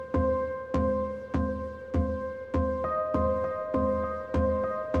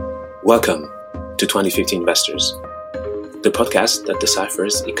Welcome to 2050 Investors, the podcast that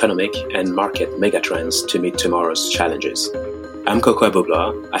deciphers economic and market megatrends to meet tomorrow's challenges. I'm Coco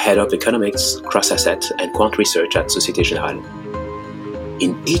Aboblois. I head up economics, cross-asset, and quant research at Société Générale.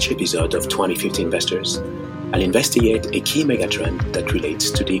 In each episode of 2050 Investors, I'll investigate a key megatrend that relates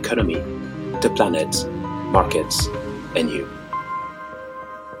to the economy, the planet, markets, and you.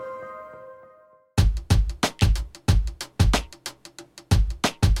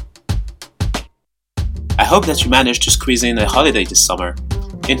 I hope that you managed to squeeze in a holiday this summer.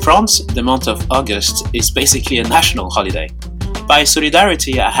 In France, the month of August is basically a national holiday. By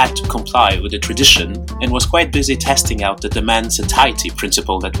solidarity, I had to comply with the tradition and was quite busy testing out the demand satiety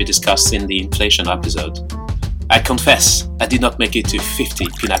principle that we discussed in the inflation episode. I confess, I did not make it to 50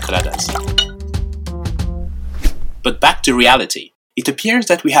 pina coladas. But back to reality. It appears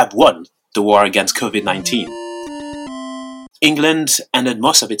that we have won the war against COVID-19. England ended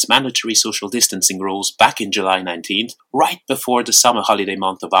most of its mandatory social distancing rules back in July 19th, right before the summer holiday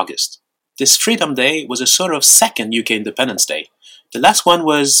month of August. This Freedom Day was a sort of second UK Independence Day. The last one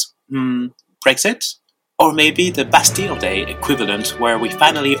was, Brexit? Or maybe the Bastille Day equivalent, where we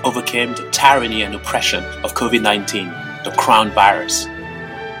finally overcame the tyranny and oppression of COVID-19, the crown virus.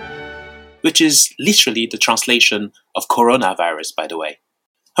 Which is literally the translation of coronavirus, by the way.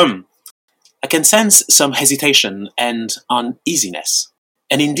 I can sense some hesitation and uneasiness.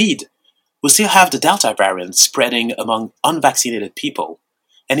 And indeed, we still have the Delta variant spreading among unvaccinated people,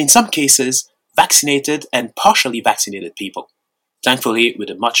 and in some cases, vaccinated and partially vaccinated people, thankfully with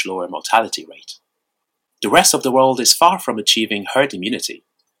a much lower mortality rate. The rest of the world is far from achieving herd immunity.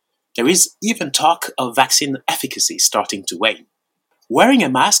 There is even talk of vaccine efficacy starting to wane. Wearing a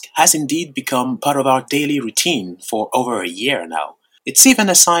mask has indeed become part of our daily routine for over a year now. It's even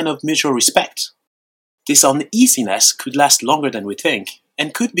a sign of mutual respect. This uneasiness could last longer than we think,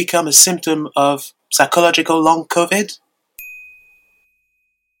 and could become a symptom of psychological long COVID.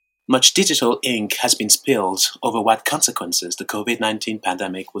 Much digital ink has been spilled over what consequences the COVID-19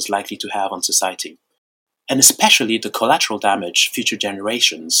 pandemic was likely to have on society, and especially the collateral damage future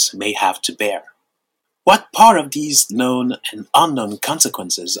generations may have to bear. What part of these known and unknown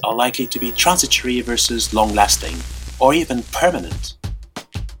consequences are likely to be transitory versus long-lasting, or even permanent?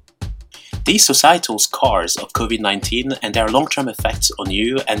 These societal scars of COVID-19 and their long-term effects on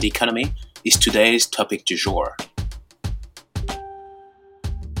you and the economy is today's topic du jour.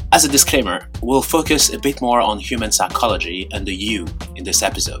 As a disclaimer, we'll focus a bit more on human psychology and the you in this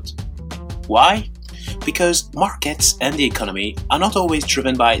episode. Why? Because markets and the economy are not always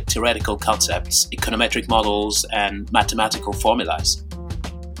driven by theoretical concepts, econometric models, and mathematical formulas.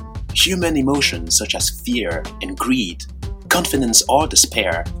 Human emotions such as fear and greed, confidence or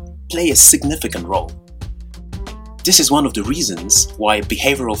despair play a significant role. This is one of the reasons why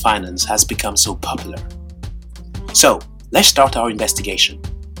behavioral finance has become so popular. So, let's start our investigation.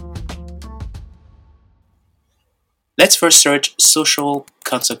 Let's first search social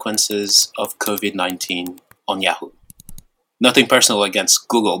consequences of COVID-19 on Yahoo. Nothing personal against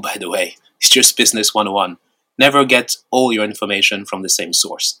Google, by the way. It's just business 101. Never get all your information from the same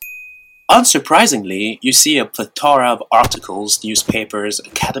source. Unsurprisingly, you see a plethora of articles, newspapers,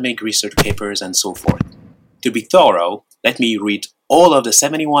 academic research papers, and so forth. To be thorough, let me read all of the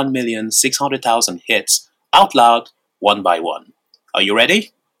 71,600,000 hits out loud, one by one. Are you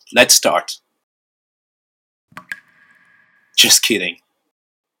ready? Let's start. Just kidding.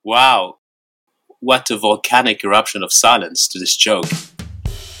 Wow, what a volcanic eruption of silence to this joke.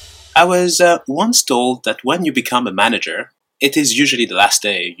 I was once told that when you become a manager, it is usually the last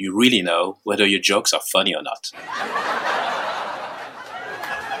day you really know whether your jokes are funny or not.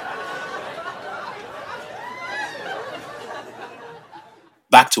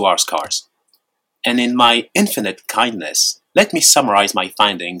 Back to our scars. And in my infinite kindness, let me summarize my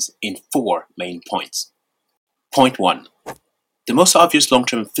findings in 4 main points. Point 1. The most obvious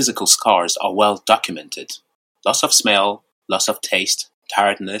long-term physical scars are well documented. Loss of smell, loss of taste,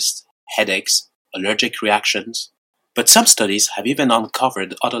 tiredness, headaches, allergic reactions. But some studies have even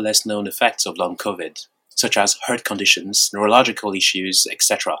uncovered other less known effects of long COVID, such as heart conditions, neurological issues,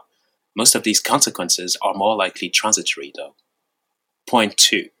 etc. Most of these consequences are more likely transitory, though. Point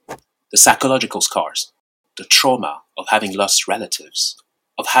 2. The psychological scars. The trauma of having lost relatives,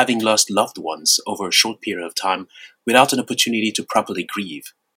 of having lost loved ones over a short period of time without an opportunity to properly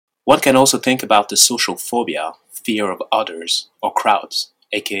grieve. One can also think about the social phobia, fear of others or crowds,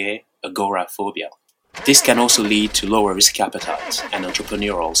 aka agoraphobia. This can also lead to lower risk appetite and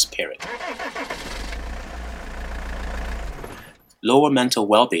entrepreneurial spirit. Lower mental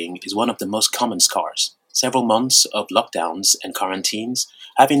well-being is one of the most common scars. Several months of lockdowns and quarantines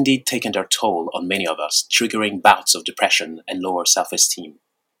have indeed taken their toll on many of us, triggering bouts of depression and lower self-esteem.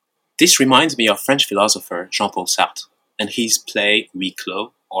 This reminds me of French philosopher Jean-Paul Sartre and his play Huis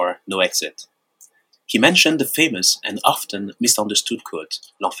Clos, or No Exit. He mentioned the famous and often misunderstood quote,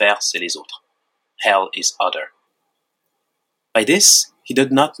 L'enfer c'est les autres. Hell is other. By this, he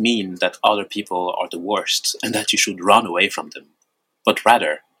did not mean that other people are the worst and that you should run away from them, but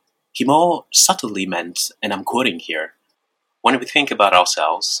rather, he more subtly meant, and I'm quoting here, when we think about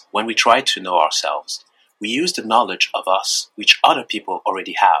ourselves, when we try to know ourselves, we use the knowledge of us which other people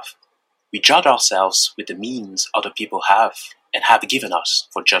already have. We judge ourselves with the means other people have and have given us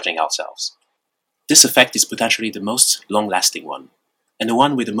for judging ourselves. This effect is potentially the most long-lasting one, and the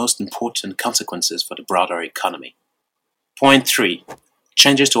one with the most important consequences for the broader economy. Point 3.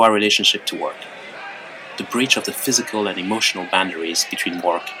 Changes to our relationship to work. The breach of the physical and emotional boundaries between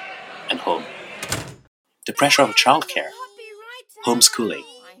work and home. The pressure of childcare. Homeschooling.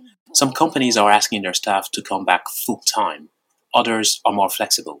 Some companies are asking their staff to come back full-time. Others are more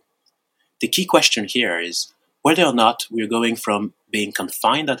flexible. The key question here is whether or not we're going from being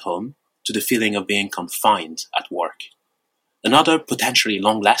confined at home to the feeling of being confined at work. Another potentially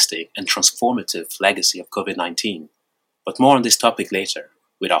long-lasting and transformative legacy of COVID-19, but more on this topic later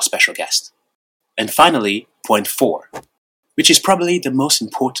with our special guest. And finally, point 4, which is probably the most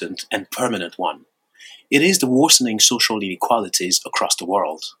important and permanent one. It is the worsening social inequalities across the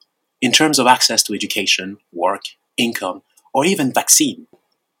world, in terms of access to education, work, income, or even vaccine.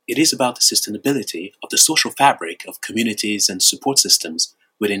 It is about the sustainability of the social fabric of communities and support systems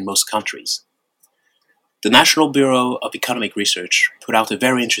within most countries. The National Bureau of Economic Research put out a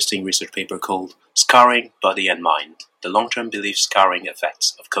very interesting research paper called Scarring Body and Mind, the Long-Term Belief Scarring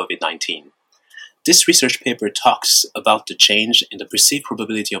Effects of COVID-19. This research paper talks about the change in the perceived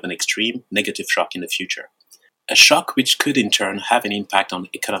probability of an extreme negative shock in the future. A shock which could in turn have an impact on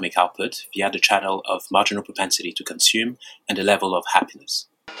economic output via the channel of marginal propensity to consume and the level of happiness.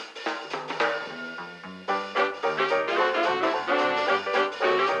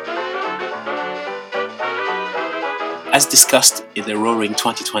 As discussed in the Roaring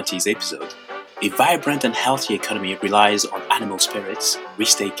 2020s episode, a vibrant and healthy economy relies on animal spirits,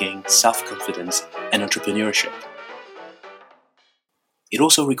 risk-taking, self-confidence, and entrepreneurship. It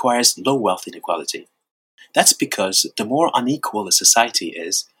also requires low wealth inequality. That's because the more unequal a society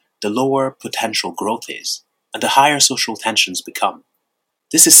is, the lower potential growth is, and the higher social tensions become.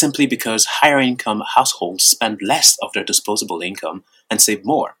 This is simply because higher income households spend less of their disposable income and save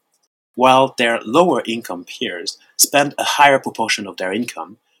more, while their lower income peers spend a higher proportion of their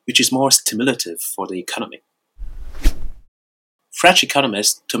income, which is more stimulative for the economy. French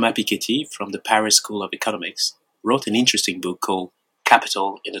economist Thomas Piketty from the Paris School of Economics wrote an interesting book called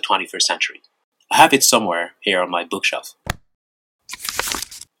Capital in the 21st Century. I have it somewhere here on my bookshelf.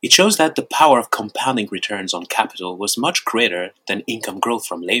 It shows that the power of compounding returns on capital was much greater than income growth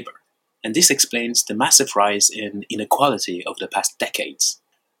from labor, and this explains the massive rise in inequality over the past decades.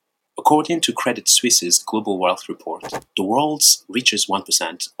 According to Credit Suisse's Global Wealth Report, the world's richest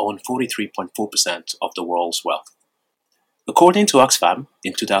 1% own 43.4% of the world's wealth. According to Oxfam,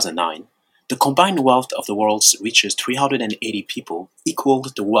 in 2009, the combined wealth of the world's richest 380 people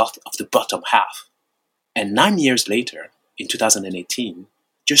equaled the wealth of the bottom half. And 9 years later, in 2018,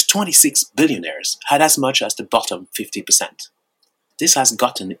 just 26 billionaires had as much as the bottom 50%. This has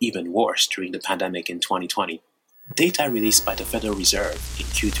gotten even worse during the pandemic in 2020. Data released by the Federal Reserve in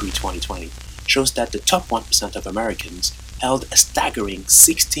Q3 2020 shows that the top 1% of Americans held a staggering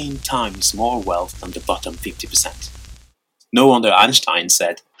 16 times more wealth than the bottom 50%. No wonder Einstein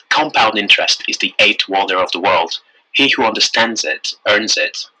said, "Compound interest is the eighth wonder of the world. He who understands it earns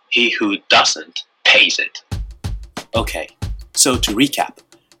it. He who doesn't pays it." Okay, so to recap,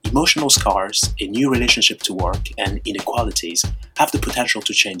 emotional scars, a new relationship to work, and inequalities have the potential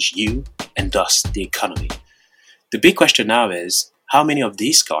to change you and thus the economy. The big question now is, how many of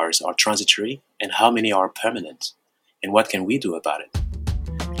these scars are transitory and how many are permanent? And what can we do about it?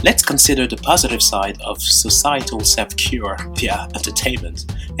 Let's consider the positive side of societal self-cure via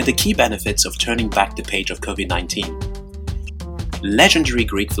entertainment and the key benefits of turning back the page of COVID-19. Legendary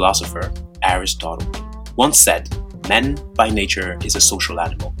Greek philosopher Aristotle once said, "Man by nature is a social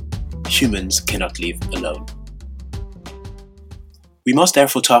animal. Humans cannot live alone." We must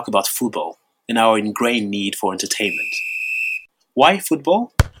therefore talk about football and our ingrained need for entertainment. Why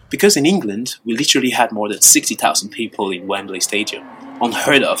football? Because in England, we literally had more than 60,000 people in Wembley Stadium,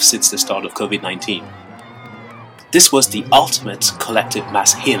 unheard of since the start of COVID-19. This was the ultimate collective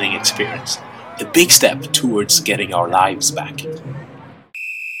mass healing experience, a big step towards getting our lives back.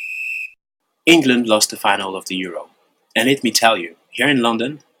 England lost the final of the Euro. And let me tell you, here in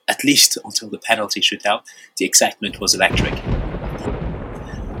London, at least until the penalty shootout, the excitement was electric.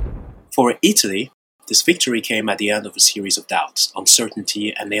 For Italy, this victory came at the end of a series of doubts,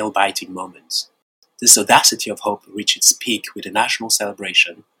 uncertainty, and nail-biting moments. This audacity of hope reached its peak with a national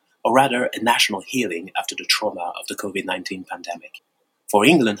celebration, or rather a national healing after the trauma of the COVID-19 pandemic. For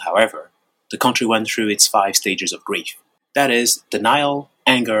England, however, the country went through its 5 stages of grief. That is, denial,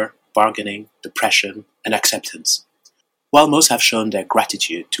 anger, bargaining, depression, and acceptance. While most have shown their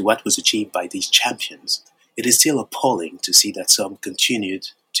gratitude to what was achieved by these champions, it is still appalling to see that some continued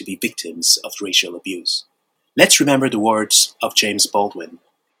to be victims of racial abuse. Let's remember the words of James Baldwin.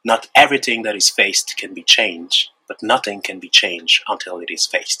 Not everything that is faced can be changed, but nothing can be changed until it is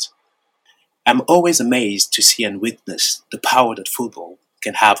faced. I'm always amazed to see and witness the power that football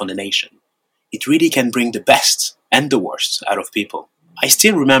can have on a nation. It really can bring the best and the worst out of people. I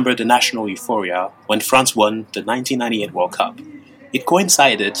still remember the national euphoria when France won the 1998 World Cup. It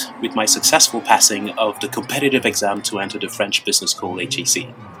coincided with my successful passing of the competitive exam to enter the French business school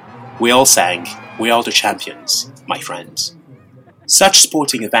HEC. We all sang, "We are the champions, my friends." Such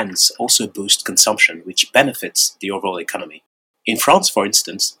sporting events also boost consumption, which benefits the overall economy. In France, for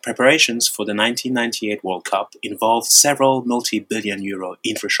instance, preparations for the 1998 World Cup involved several multi-billion euro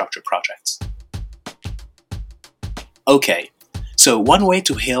infrastructure projects. Okay, so one way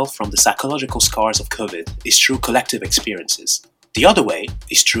to heal from the psychological scars of COVID is through collective experiences. The other way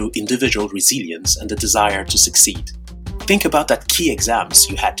is through individual resilience and the desire to succeed. Think about that key exams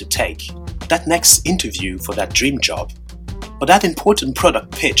you had to take, that next interview for that dream job, or that important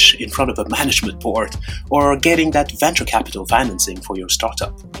product pitch in front of a management board, or getting that venture capital financing for your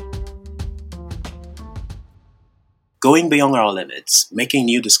startup. Going beyond our limits, making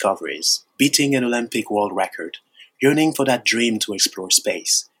new discoveries, beating an Olympic world record, yearning for that dream to explore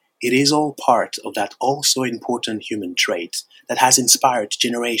space, it is all part of that also important human trait that has inspired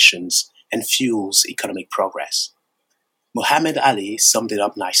generations and fuels economic progress. Muhammad Ali summed it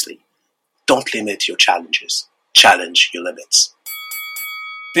up nicely. Don't limit your challenges. Challenge your limits.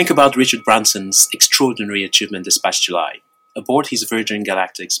 Think about Richard Branson's extraordinary achievement this past July. Aboard his Virgin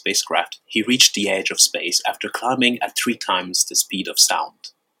Galactic spacecraft, he reached the edge of space after climbing at 3 times the speed of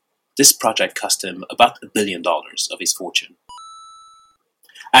sound. This project cost him about $1 billion of his fortune.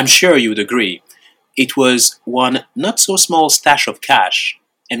 I'm sure you would agree, it was one not-so-small stash of cash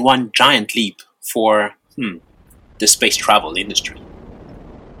and one giant leap for, the space travel industry.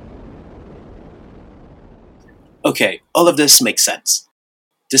 Okay, all of this makes sense.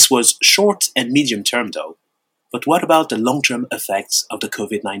 This was short and medium term though. But what about the long-term effects of the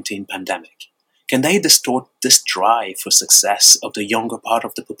COVID-19 pandemic? Can they distort this drive for success of the younger part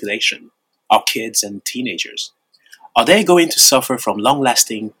of the population, our kids and teenagers? Are they going to suffer from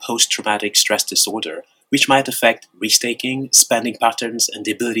long-lasting post-traumatic stress disorder, which might affect risk-taking, spending patterns, and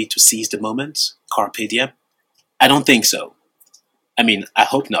the ability to seize the moment, carpe diem? I don't think so. I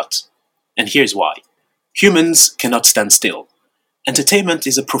hope not. And here's why. Humans cannot stand still. Entertainment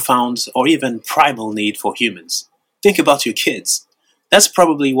is a profound or even primal need for humans. Think about your kids. That's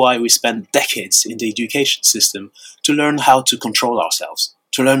probably why we spend decades in the education system to learn how to control ourselves,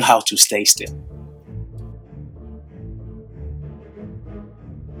 to learn how to stay still.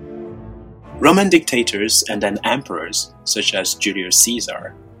 Roman dictators and then emperors, such as Julius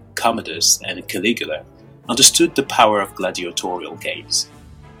Caesar, Commodus, and Caligula, understood the power of gladiatorial games.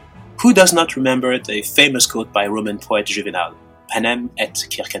 Who does not remember the famous quote by Roman poet Juvenal, "Panem et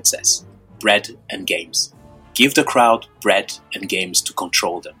circenses," bread and games. Give the crowd bread and games to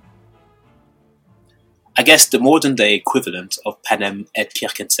control them. I guess the modern-day equivalent of Panem et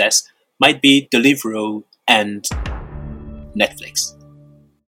circenses might be Deliveroo and Netflix.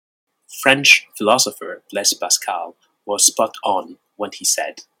 French philosopher Blaise Pascal was spot on when he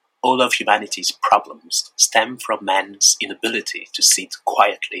said, "All of humanity's problems stem from man's inability to sit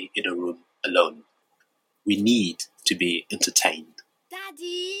quietly in a room alone. We need to be entertained."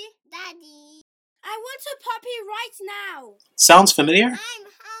 Daddy, I want a puppy right now. Sounds familiar? I'm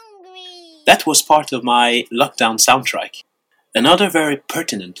hungry. That was part of my lockdown soundtrack. Another very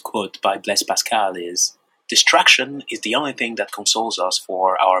pertinent quote by Blaise Pascal is, "Distraction is the only thing that consoles us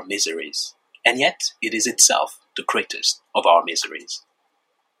for our miseries, and yet it is itself the greatest of our miseries."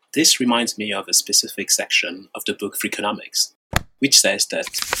 This reminds me of a specific section of the book Freakonomics, which says that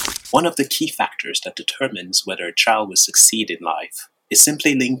one of the key factors that determines whether a child will succeed in life is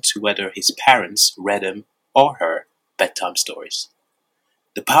simply linked to whether his parents read him or her bedtime stories.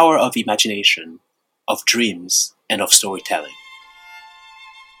 The power of imagination, of dreams, and of storytelling.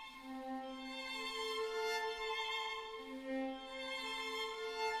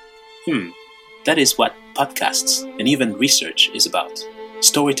 That is what podcasts and even research is about: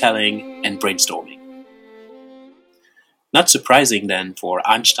 storytelling and brainstorming. Not surprising then for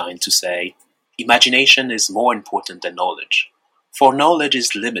Einstein to say, imagination is more important than knowledge, for knowledge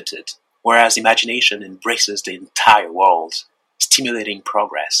is limited, whereas imagination embraces the entire world, stimulating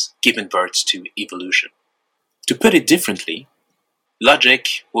progress, giving birth to evolution. To put it differently,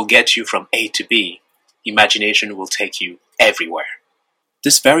 logic will get you from A to B, imagination will take you everywhere.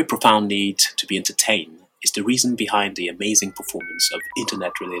 This very profound need to be entertained is the reason behind the amazing performance of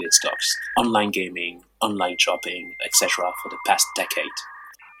internet-related stocks, online gaming, online shopping, etc. for the past decade.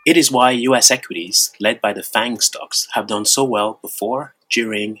 It is why US equities, led by the FANG stocks, have done so well before,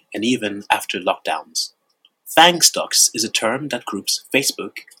 during, and even after lockdowns. FANG stocks is a term that groups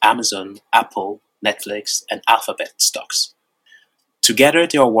Facebook, Amazon, Apple, Netflix, and Alphabet stocks. Together,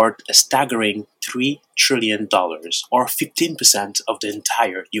 they are worth a staggering $3 trillion, or 15% of the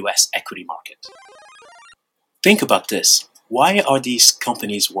entire US equity market. Think about this. Why are these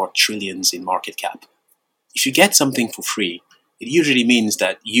companies worth trillions in market cap? If you get something for free, it usually means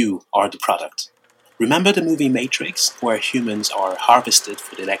that you are the product. Remember the movie Matrix, where humans are harvested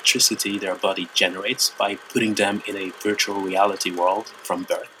for the electricity their body generates by putting them in a virtual reality world from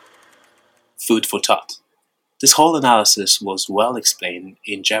birth? Food for thought. This whole analysis was well explained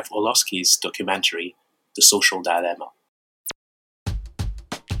in Jeff Orlowski's documentary, The Social Dilemma.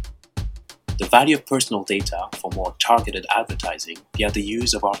 The value of personal data for more targeted advertising via the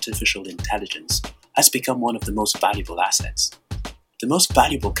use of artificial intelligence has become one of the most valuable assets. The most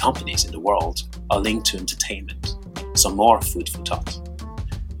valuable companies in the world are linked to entertainment. Some more food for thought.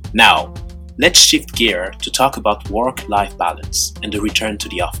 Now, let's shift gear to talk about work-life balance and the return to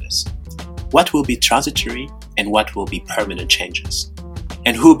the office. What will be transitory and what will be permanent changes?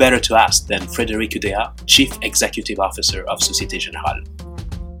 And who better to ask than Frédéric Oudéa, Chief Executive Officer of Société Générale.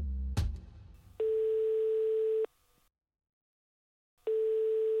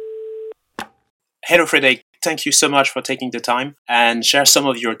 Hello Frédéric, thank you so much for taking the time and share some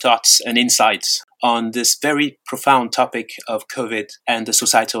of your thoughts and insights on this very profound topic of COVID and the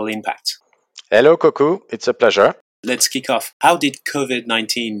societal impact. Hello Kokou, it's a pleasure. Let's kick off. How did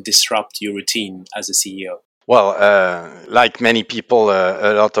COVID-19 disrupt your routine as a CEO? Well, like many people,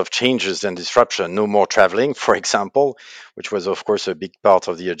 a lot of changes and disruption. No more traveling, for example, which was, of course, a big part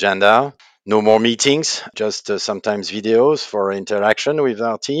of the agenda. No more meetings, just sometimes videos for interaction with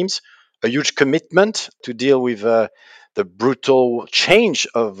our teams. A huge commitment to deal with the brutal change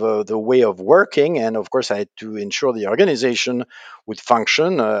of the way of working. And of course, I had to ensure the organization would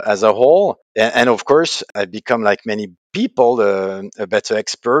function as a whole. And of course, I've become, like many people, a better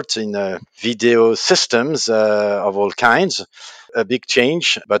expert in video systems of all kinds. A big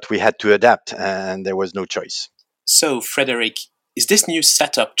change, but we had to adapt and there was no choice. So, Frédéric, is this new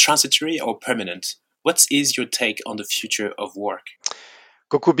setup transitory or permanent? What is your take on the future of work?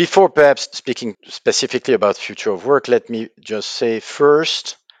 Kokou, before perhaps speaking specifically about future of work, let me just say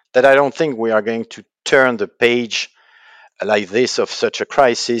first that I don't think we are going to turn the page like this of such a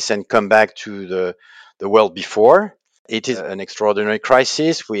crisis and come back to the world before. It is an extraordinary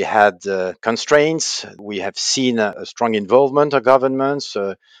crisis. We had constraints. We have seen a strong involvement of governments,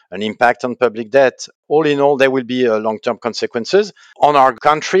 an impact on public debt. All in all, there will be long-term consequences on our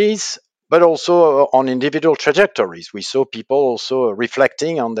countries, but also on individual trajectories. We saw people also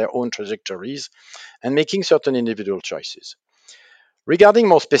reflecting on their own trajectories and making certain individual choices. Regarding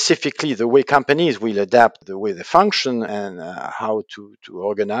more specifically the way companies will adapt the way they function and how to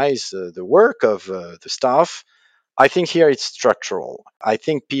organize the work of the staff, I think here it's structural. I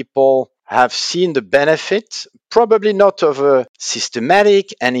think people have seen the benefit, probably not of a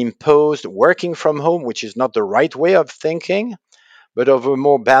systematic and imposed working from home, which is not the right way of thinking, but of a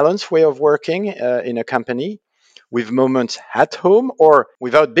more balanced way of working in a company with moments at home or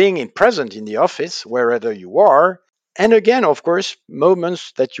without being present in the office, wherever you are. And again, of course,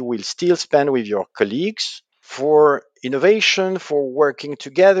 moments that you will still spend with your colleagues for innovation, for working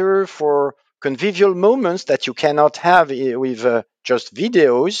together, for convivial moments that you cannot have with just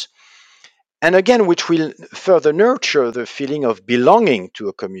videos. And again, which will further nurture the feeling of belonging to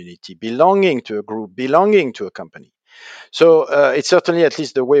a community, belonging to a group, belonging to a company. So it's certainly at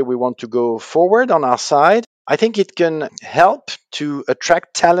least the way we want to go forward on our side. I think it can help to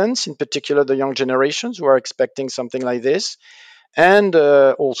attract talents, in particular the young generations who are expecting something like this, and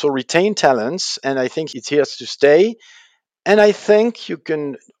also retain talents. And I think it's here to stay. And I think you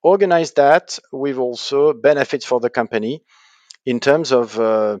can organize that with also benefits for the company in terms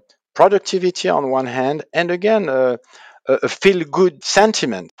of productivity on one hand, and again, a feel-good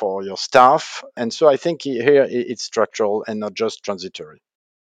sentiment for your staff. And so I think here it's structural and not just transitory.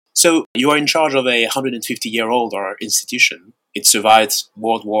 So you are in charge of a 150-year-old institution. It survived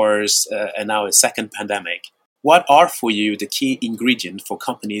world wars and now a second pandemic. What are for you the key ingredients for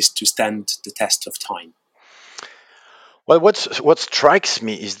companies to stand the test of time? Well, what strikes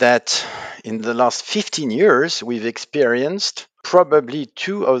me is that in the last 15 years, we've experienced probably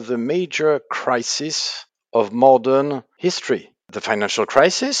two of the major crises of modern history. The financial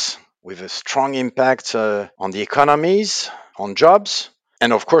crisis, with a strong impact on the economies, on jobs,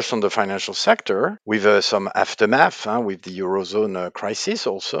 and of course on the financial sector, with some aftermath with the Eurozone crisis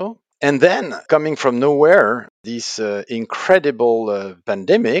also. And then, coming from nowhere, this incredible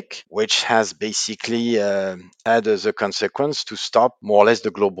pandemic, which has basically had as a consequence to stop more or less the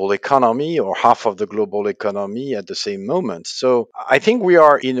global economy or half of the global economy at the same moment. So I think we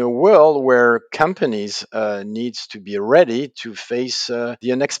are in a world where companies needs to be ready to face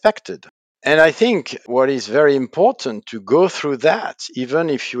the unexpected. And I think what is very important to go through that,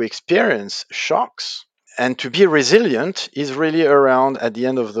 even if you experience shocks, and to be resilient is really around, at the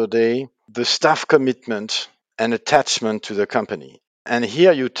end of the day, the staff commitment and attachment to the company. And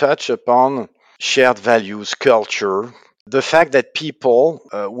here you touch upon shared values, culture, the fact that people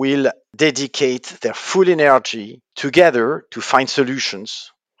will dedicate their full energy together to find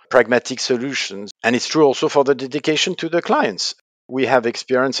solutions, pragmatic solutions. And it's true also for the dedication to the clients. We have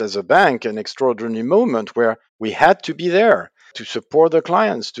experienced as a bank an extraordinary moment where we had to be there to support the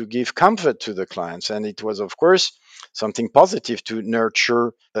clients, to give comfort to the clients. And it was, of course, something positive to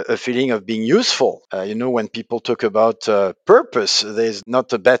nurture a feeling of being useful. When people talk about purpose, there's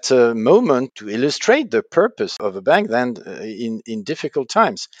not a better moment to illustrate the purpose of a bank than in difficult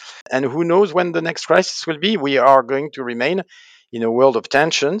times. And who knows when the next crisis will be? We are going to remain in a world of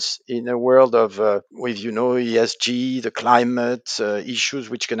tensions, in a world of, with ESG, the climate issues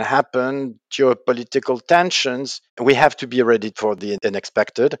which can happen, geopolitical tensions. We have to be ready for the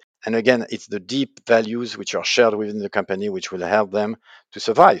unexpected. And again, it's the deep values which are shared within the company which will help them to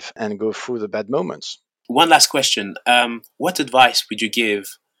survive and go through the bad moments. One last question. What advice would you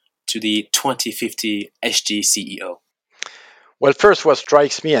give to the 2050 SG CEO? Well, first, what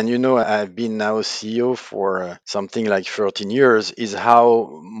strikes me, and I've been now CEO for something like 13 years, is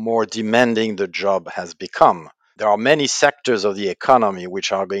how more demanding the job has become. There are many sectors of the economy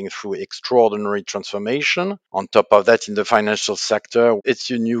which are going through extraordinary transformation. On top of that, in the financial sector,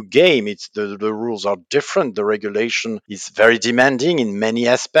 it's a new game. The rules are different. The regulation is very demanding in many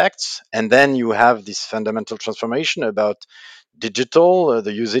aspects. And then you have this fundamental transformation about digital,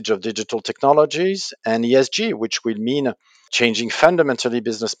 the usage of digital technologies, and ESG, which will mean changing fundamentally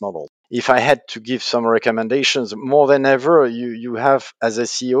business model. If I had to give some recommendations, more than ever, you have as a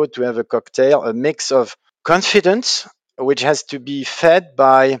CEO to have a cocktail, a mix of confidence, which has to be fed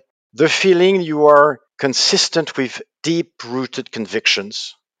by the feeling you are consistent with deep rooted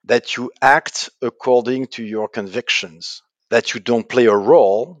convictions, that you act according to your convictions, that you don't play a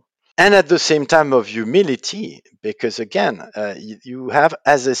role, and at the same time of humility, because again, you have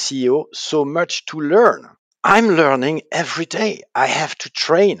as a CEO so much to learn. I'm learning every day. I have to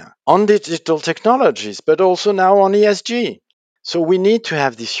train on digital technologies, but also now on ESG. So we need to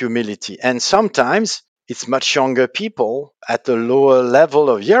have this humility. And sometimes it's much younger people at the lower level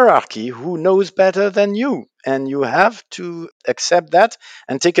of hierarchy who knows better than you. And you have to accept that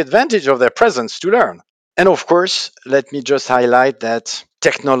and take advantage of their presence to learn. And of course, let me just highlight that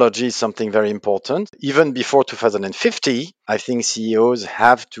technology is something very important. Even before 2050, I think CEOs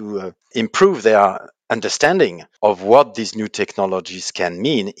have to improve their understanding of what these new technologies can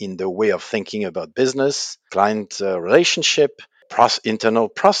mean in the way of thinking about business, client relationship, internal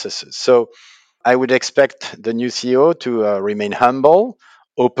processes. So I would expect the new CEO to remain humble,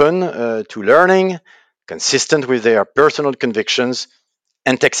 open to learning, consistent with their personal convictions,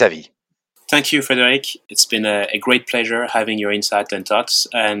 and tech savvy. Thank you, Frederic. It's been a great pleasure having your insight and thoughts,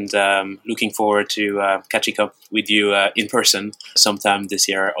 and looking forward to catching up with you in person sometime this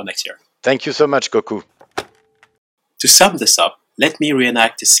year or next year. Thank you so much, Goku. To sum this up, let me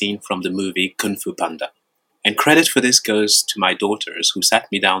reenact a scene from the movie Kung Fu Panda. And credit for this goes to my daughters who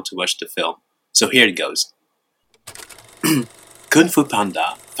sat me down to watch the film. So here it goes. Kung Fu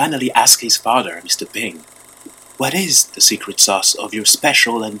Panda finally asked his father, Mr. Ping, "What is the secret sauce of your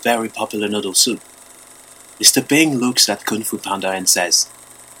special and very popular noodle soup?" Mr. Ping looks at Kung Fu Panda and says,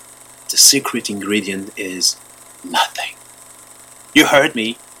 "The secret ingredient is nothing." You heard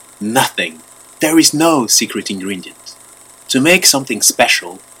me. Nothing. There is no secret ingredient. To make something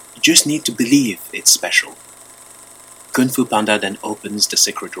special, you just need to believe it's special. Kung Fu Panda then opens the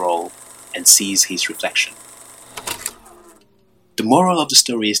secret roll and sees his reflection. The moral of the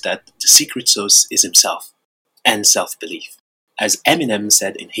story is that the secret sauce is himself and self-belief. As Eminem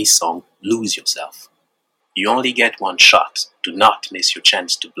said in his song, Lose Yourself. You only get one shot. Do not miss your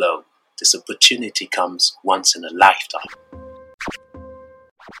chance to blow. This opportunity comes once in a lifetime.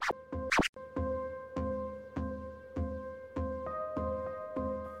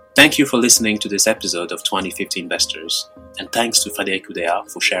 Thank you for listening to this episode of 2050 Investors, and thanks to Frédéric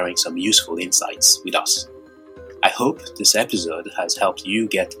Oudéa for sharing some useful insights with us. I hope this episode has helped you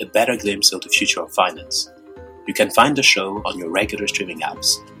get a better glimpse of the future of finance. You can find the show on your regular streaming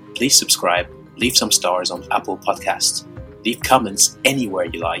apps. Please subscribe, leave some stars on Apple Podcasts, leave comments anywhere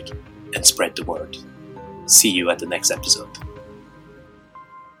you like, and spread the word. See you at the next episode.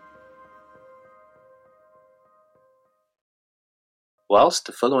 Whilst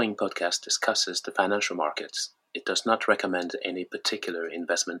the following podcast discusses the financial markets, it does not recommend any particular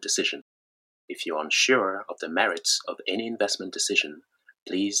investment decision. If you're unsure of the merits of any investment decision,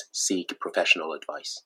 please seek professional advice.